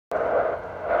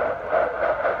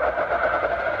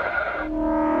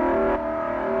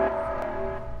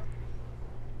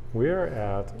We are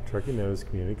at Truckee Nose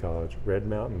Community College, Red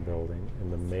Mountain Building,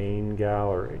 in the main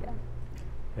gallery. Yeah.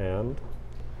 And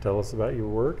tell us about your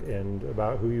work and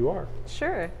about who you are.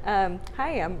 Sure.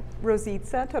 Hi, I'm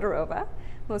Rossitza Todorova.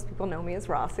 Most people know me as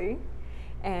Rossi.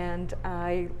 And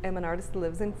I am an artist that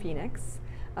lives in Phoenix,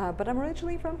 but I'm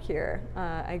originally from here.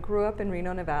 I grew up in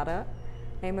Reno, Nevada.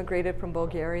 I immigrated from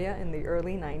Bulgaria in the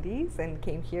early 90s and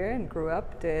came here and grew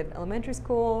up, did elementary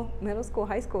school, middle school,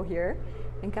 high school here,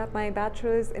 and got my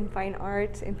bachelor's in fine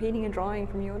art in painting and drawing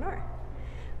from UNR.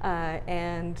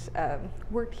 And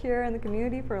worked here in the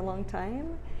community for a long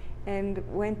time and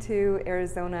went to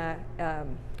Arizona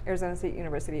State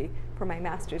University for my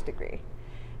master's degree.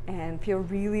 And feel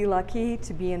really lucky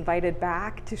to be invited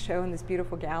back to show in this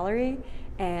beautiful gallery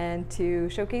and to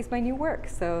showcase my new work.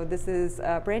 So this is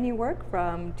a brand new work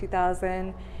from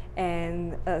 2000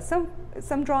 and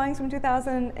some drawings from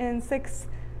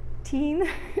 2016,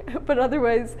 but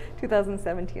otherwise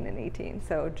 2017 and 18.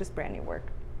 So just brand new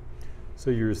work. So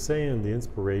you're saying the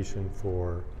inspiration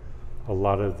for a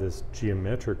lot of this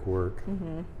geometric work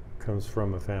comes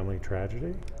from a family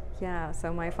tragedy? Yeah,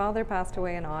 so my father passed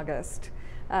away in August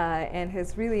and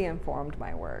has really informed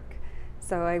my work.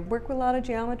 So I work with a lot of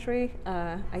geometry.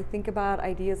 I think about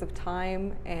ideas of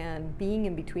time and being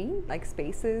in between, like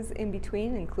spaces in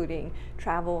between, including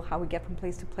travel, how we get from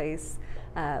place to place,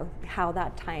 how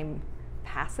that time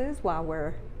passes while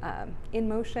we're in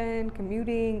motion,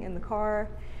 commuting, in the car.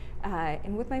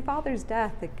 And with my father's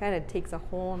death, it kind of takes a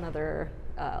whole nother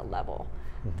level.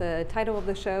 The title of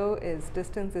the show is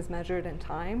Distance is Measured in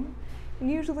Time.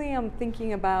 And usually I'm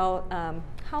thinking about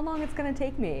how long it's going to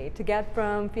take me to get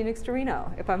from Phoenix to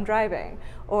Reno if I'm driving,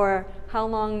 or how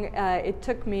long it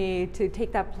took me to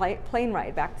take that plane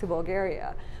ride back to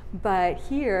Bulgaria. But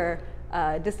here,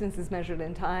 distance is measured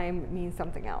in time means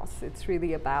something else. It's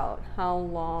really about how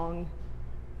long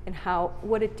and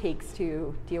what it takes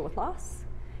to deal with loss,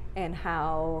 and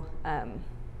how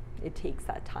it takes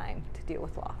that time to deal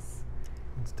with loss.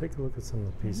 Let's take a look at some of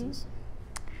the pieces.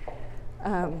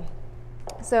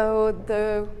 So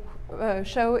the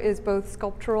show is both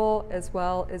sculptural as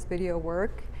well as video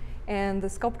work, and the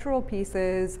sculptural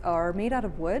pieces are made out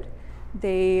of wood.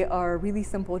 They are really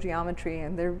simple geometry,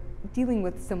 and they're dealing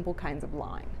with simple kinds of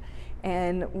line.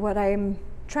 And what I'm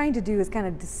trying to do is kind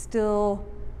of distill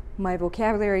my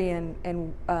vocabulary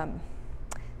and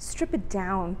strip it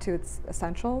down to its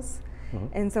essentials.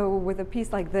 And so with a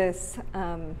piece like this,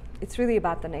 it's really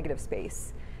about the negative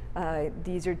space.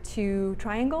 These are two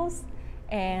triangles,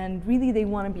 and really they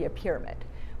want to be a pyramid,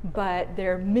 but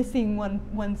they're missing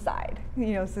one side.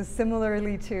 You know, so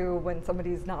similarly to when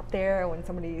somebody's not there, when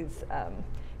somebody's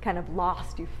kind of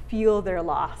lost, you feel their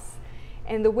loss.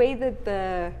 And the way that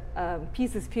the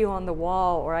pieces feel on the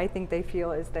wall, or I think they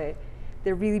feel, is that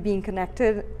they're really being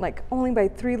connected, like only by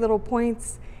 3 little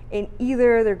points, and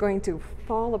either they're going to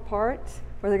fall apart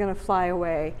or they're going to fly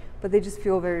away, but they just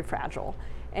feel very fragile.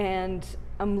 And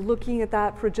I'm looking at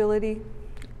that fragility.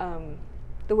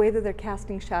 The way that they're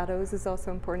casting shadows is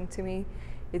also important to me.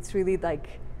 It's really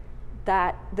like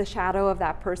that the shadow of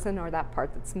that person or that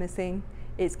part that's missing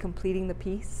is completing the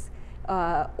piece,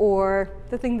 or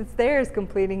the thing that's there is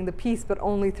completing the piece, but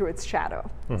only through its shadow.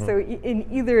 So in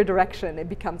either direction, it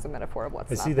becomes a metaphor of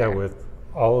what's not there. I see that with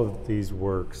all of these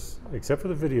works, except for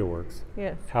the video works,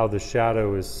 how the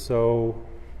shadow is so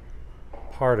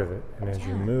part of it, and as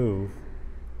you move,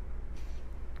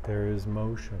 there is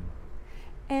motion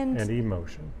and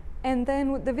emotion. And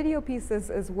then with the video pieces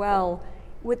as well,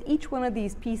 with each one of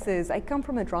these pieces, I come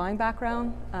from a drawing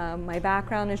background. My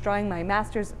background is drawing. My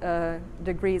master's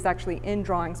degree is actually in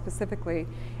drawing specifically.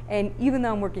 And even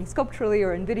though I'm working sculpturally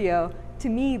or in video, to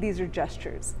me, these are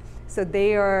gestures. So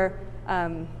they are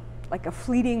like a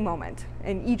fleeting moment,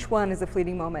 and each one is a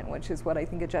fleeting moment, which is what I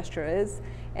think a gesture is.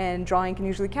 And drawing can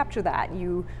usually capture that.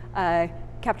 You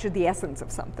capture the essence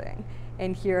of something.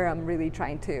 And here I'm really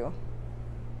trying to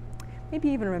maybe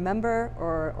even remember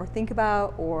or think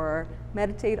about or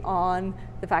meditate on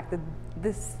the fact that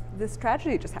this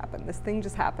tragedy just happened, this thing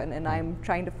just happened, and I'm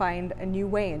trying to find a new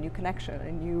way, a new connection,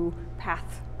 a new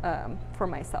path for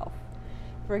myself.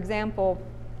 For example,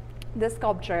 this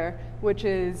sculpture, which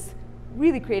is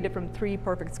really created from 3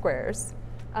 perfect squares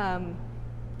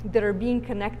that are being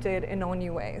connected in all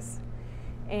new ways.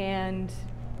 And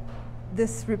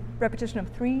this repetition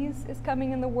of 3s is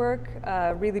coming in the work,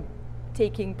 really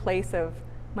taking place of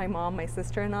my mom, my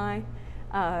sister, and I,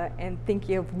 and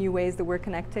thinking of new ways that we're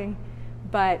connecting.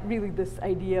 But really this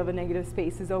idea of a negative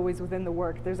space is always within the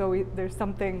work. There's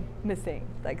something missing.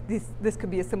 Like this could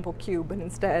be a simple cube, but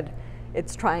instead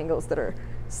it's triangles that are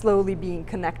slowly being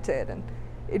connected.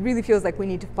 it really feels like we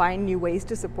need to find new ways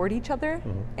to support each other.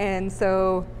 And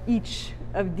so each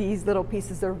of these little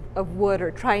pieces of wood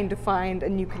are trying to find a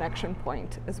new connection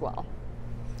point as well.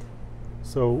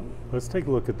 So let's take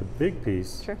a look at the big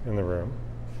piece in the room.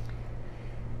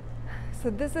 So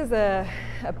this is a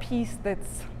piece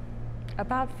that's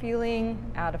about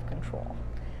feeling out of control,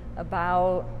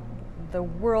 about the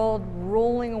world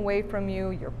rolling away from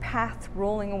you, your path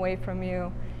rolling away from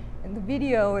you. And the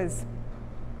video is,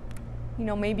 you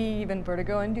know, maybe even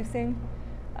vertigo-inducing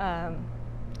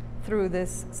through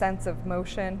this sense of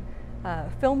motion,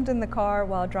 filmed in the car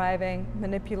while driving,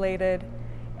 manipulated,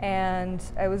 and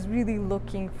I was really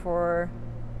looking for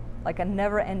like a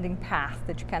never-ending path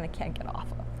that you kind of can't get off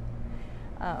of.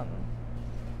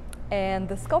 And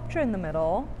the sculpture in the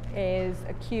middle is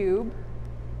a cube,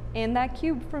 and that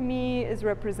cube for me is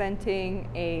representing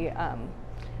a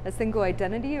single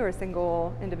identity or a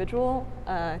single individual,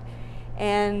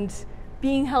 and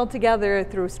being held together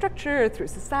through structure, through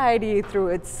society, through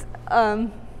its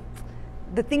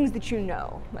the things that you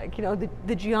know. Like, you know,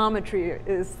 the geometry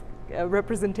is a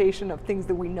representation of things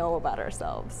that we know about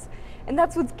ourselves. And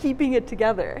that's what's keeping it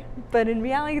together. But in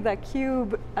reality, that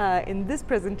cube in this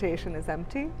presentation is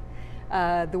empty.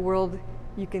 The world,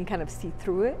 you can kind of see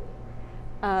through it.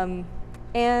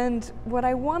 And what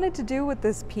I wanted to do with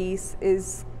this piece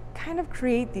is kind of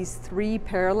create these three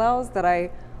parallels that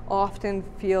I often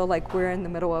feel like we're in the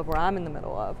middle of, or I'm in the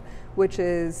middle of, which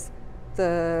is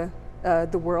the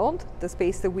world, the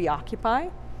space that we occupy,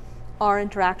 our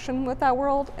interaction with that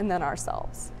world, and then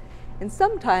ourselves. And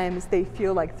sometimes they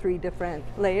feel like three different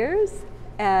layers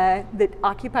that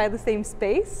occupy the same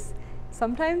space.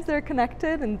 Sometimes they're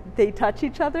connected and they touch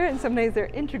each other, and sometimes they're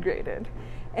integrated.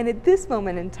 And at this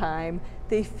moment in time,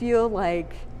 they feel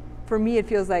like, for me, it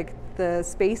feels like the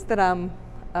space that I'm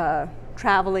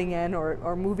traveling in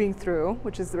or moving through,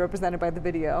 which is represented by the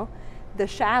video, the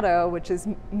shadow, which is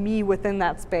me within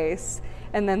that space,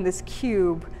 and then this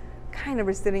cube kind of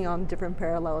are sitting on different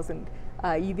parallels, and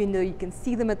even though you can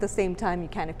see them at the same time, you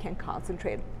kind of can't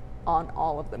concentrate on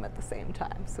all of them at the same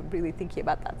time. So really thinking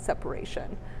about that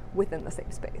separation within the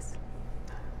same space.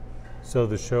 So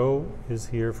the show is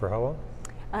here for how long?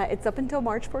 It's up until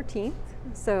March 14th,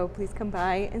 so please come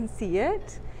by and see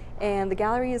it. And the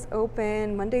gallery is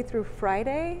open Monday through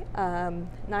Friday,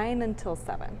 9 until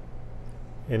 7.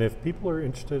 And if people are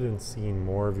interested in seeing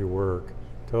more of your work,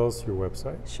 tell us your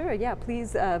website. Sure, yeah,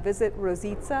 please visit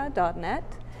rossitza.net,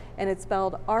 and it's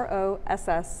spelled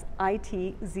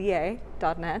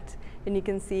ROSSITZA.net, and you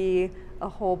can see a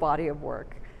whole body of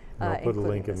work. And I'll put a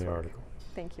link in the article.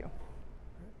 Thank you.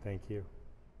 Thank you.